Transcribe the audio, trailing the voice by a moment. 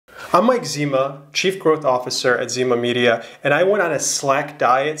I'm Mike Zima, Chief Growth Officer at Zima Media, and I went on a Slack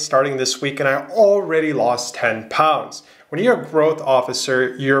diet starting this week and I already lost 10 pounds. When you're a growth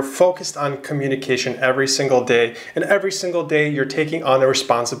officer, you're focused on communication every single day, and every single day you're taking on the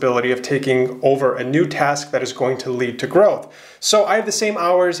responsibility of taking over a new task that is going to lead to growth. So I have the same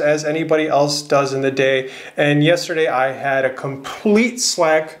hours as anybody else does in the day, and yesterday I had a complete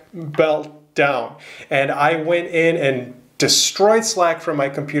Slack meltdown, and I went in and destroyed Slack from my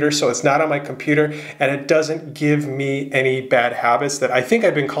computer, so it's not on my computer and it doesn't give me any bad habits that I think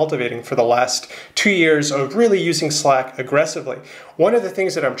I've been cultivating for the last 2 years of really using Slack aggressively. One of the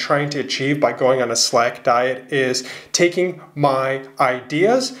things that I'm trying to achieve by going on a Slack diet is taking my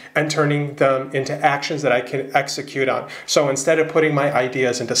ideas and turning them into actions that I can execute on. So instead of putting my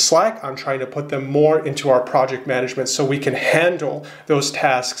ideas into Slack, I'm trying to put them more into our project management so we can handle those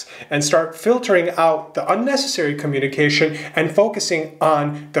tasks and start filtering out the unnecessary communication and focusing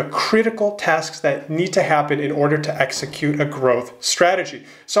on the critical tasks that need to happen in order to execute a growth strategy.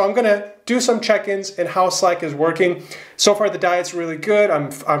 So I'm going to do some check-ins in how Slack is working. So far the diet's really good.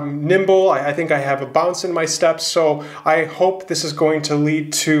 I'm nimble. I think I have a bounce in my steps. So I hope this is going to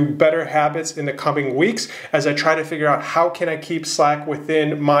lead to better habits in the coming weeks as I try to figure out how can I keep Slack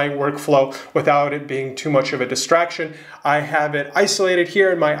within my workflow without it being too much of a distraction. I have it isolated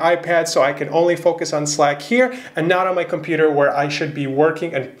here in my iPad so I can only focus on Slack here and not on my computer where I should be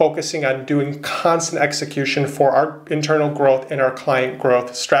working and focusing on doing constant execution for our internal growth and our client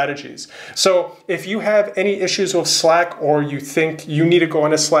growth strategies. So if you have any issues with Slack or you think you need to go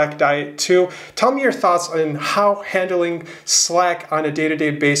on a Slack diet too, tell me your thoughts on how handling Slack on a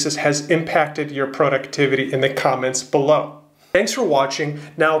day-to-day basis has impacted your productivity in the comments below. Thanks for watching.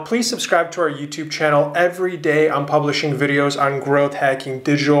 Now, please subscribe to our YouTube channel. Every day I'm publishing videos on growth hacking,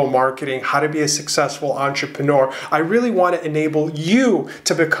 digital marketing, how to be a successful entrepreneur. I really want to enable you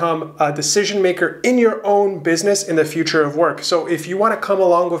to become a decision maker in your own business in the future of work. So if you want to come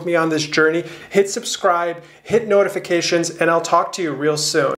along with me on this journey, hit subscribe, hit notifications, and I'll talk to you real soon.